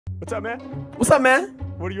What's up, man? What's up, man?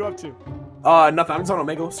 What are you up to? Nothing. I'm just on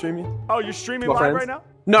Omegle streaming. Oh, you're streaming To my live friends. right now?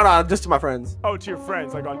 No, just to my friends. Oh, to your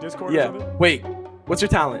friends, like on Discord or Yeah. something? Wait, what's your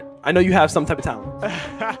talent? I know you have some type of talent.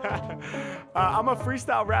 I'm a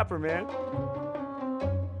freestyle rapper, man.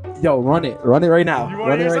 Yo, run it right now. You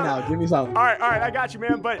wanna Run it hear right something? now. Give me something. All right, I got you,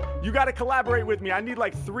 man. But you got to collaborate with me. I need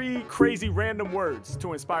like 3 crazy random words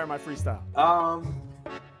to inspire my freestyle.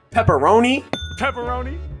 Pepperoni.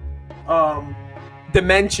 Pepperoni.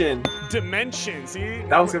 Dimension. Dimension. See?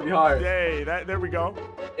 That was gonna be hard. Yay, there we go.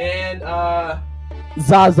 And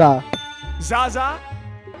Zaza. Zaza.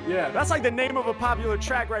 Yeah. That's like the name of a popular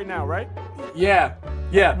track right now, right? Yeah.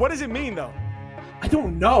 What does it mean though? I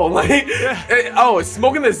don't know. Like, it's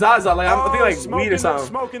smoking the Zaza. Like, I'm thinking like weed or something.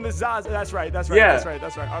 Smoking the Zaza. That's right. Yeah.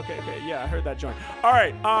 That's right. Okay. Yeah, I heard that joint. All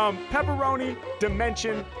right. Pepperoni,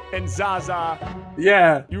 Dimension, and Zaza.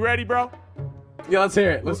 Yeah. You ready, bro? Yeah, let's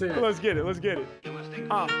hear it. Let's hear it. Let's get it.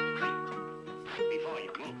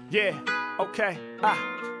 Yeah. Okay.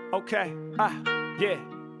 Okay. Yeah.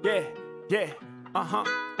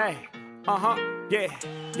 Hey.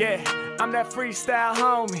 Yeah. I'm that freestyle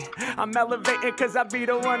homie. I'm elevating cause I be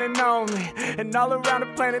the one and only. And all around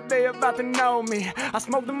the planet they about to know me. I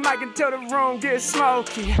smoke the mic until the room gets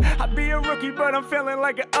smoky. I be a rookie but I'm feeling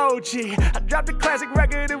like an OG. I dropped a classic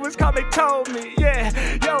record, it was called They Told Me. Yeah,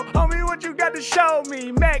 yo, homie, what you got to show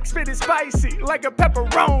me? Mack spit it spicy like a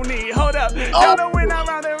pepperoni. Hold up, y'all know when I'm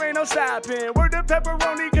around there ain't no stopping. Word to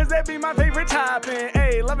pepperoni cause that be my favorite topping.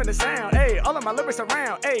 Ayy, loving the sound, ayy, all of my lyrics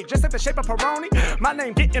around. Ayy, just like the shape of pepperoni, my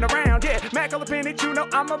name getting around. Yeah, Mack all up in it, you know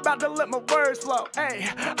I'm about to let my words flow.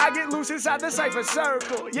 Ayy, I get loose inside the cipher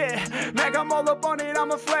circle. Yeah, Mack, I'm all up on it,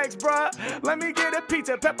 I'm a flex, bruh. Let me get a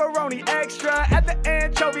pizza, pepperoni extra. At the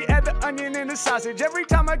anchovy, add the onion and the sausage. Every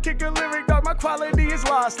time I kick a lyric, dog, my quality is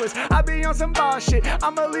lossless. I be on some boss shit,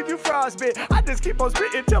 I'ma leave you frostbit. I just keep on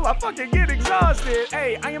spitting till I fucking get exhausted.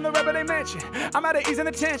 Ayy, I am the rapper they mention. I'm out of easing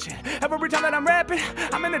the tension. Every time that I'm rapping,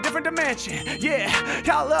 I'm in a different dimension. Yeah,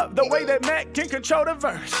 y'all love the way that Mack can control the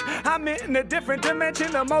verse. I'm in a different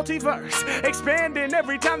dimension, the multiverse. Expanding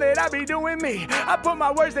every time that I be doing me. I put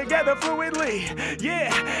my words together fluidly.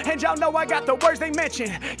 Yeah, and y'all know I got the words they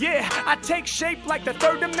mention. Yeah, I take shape like the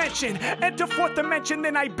 3rd dimension. Enter 4th dimension,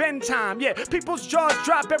 then I bend time. Yeah, people's jaws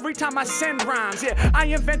drop every time I send rhymes. Yeah, I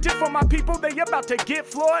invented for my people, they about to get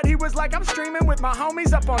floored. He was like, I'm streaming with my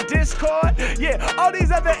homies up on Discord. Yeah, all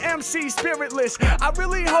these other MCs spiritless. I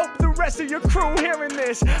really hope the rest of your crew hearing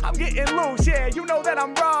this. I'm getting loose, yeah, you know that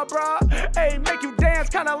I'm raw, bruh. Hey, make you dance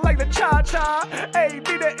kinda like the cha-cha. Hey,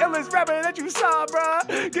 be the illest rapper that you saw,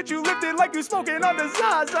 bruh. Get you lifted like you smoking on the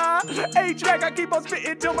Zaza. H-Mack, I keep on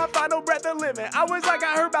spitting till my final breath of living. I was like,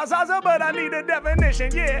 I heard about Zaza, but I need a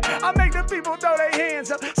definition, yeah. I make the people throw their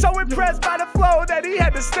hands up. So impressed by the flow that he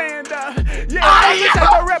had to stand up. Yeah, I'm the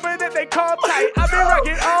type of rapper that they call tight. I be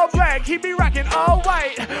rocking all black, he be rocking all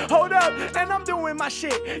white. Hold up, and I'm doing my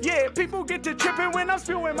shit. Yeah, people get to tripping when I'm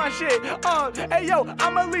spewing my shit. Hey yo,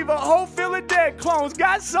 I'ma leave a whole field of dead clones.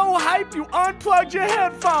 Got so hype, you unplugged your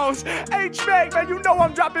headphones. H-Mack, man, you know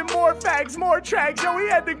I'm dropping more facts, more tracks. Yo, he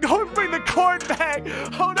had to go and bring the cord back.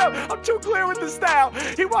 Hold up, I'm too clear with the style.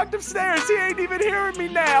 He walked upstairs, he ain't even hearing me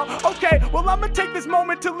now. Okay, well, I'ma take this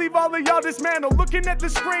moment to leave all of y'all dismantled. Looking at the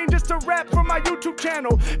screen just to rap for my YouTube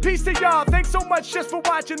channel. Peace to y'all, thanks so much just for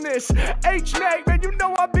watching this. H-Mack, man, you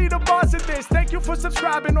know I'll be the boss of this. Thank you for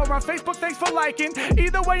subscribing or on Facebook, thanks for liking.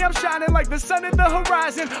 Either way, I'm shining like the sun at the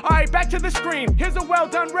horizon. All right, back to the screen. Here's a well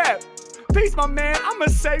done rap. Peace, my man. I'ma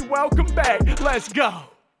say welcome back. Let's go.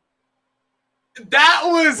 That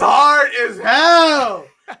was hard as hell.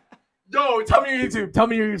 Yo, tell me your YouTube. Tell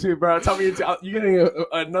me your YouTube, bro. Tell me your YouTube. You're getting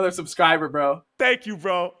another subscriber, bro. Thank you,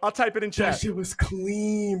 bro. I'll type it in chat. That shit was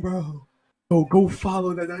clean, bro. Oh, go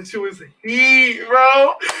follow that. That shit was heat,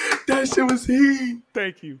 bro. That shit was heat.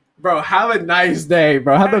 Thank you. Bro, have a nice day,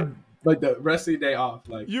 bro. Have the rest of your day off.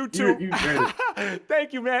 Like you too. You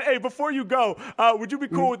Thank you, man. Hey, before you go, would you be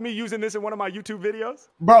cool with me using this in one of my YouTube videos?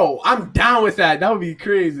 Bro, I'm down with that. That would be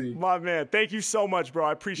crazy. My man, thank you so much, bro.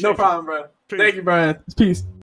 I appreciate it. No problem, bro. Peace. Thank you, Brian. Peace.